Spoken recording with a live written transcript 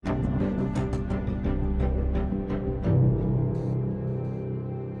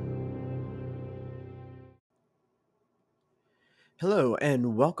Hello,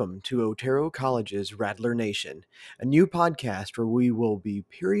 and welcome to Otero College's Rattler Nation, a new podcast where we will be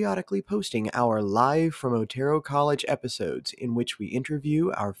periodically posting our live from Otero College episodes in which we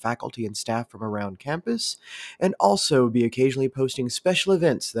interview our faculty and staff from around campus, and also be occasionally posting special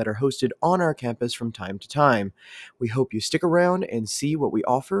events that are hosted on our campus from time to time. We hope you stick around and see what we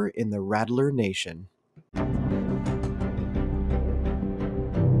offer in the Rattler Nation.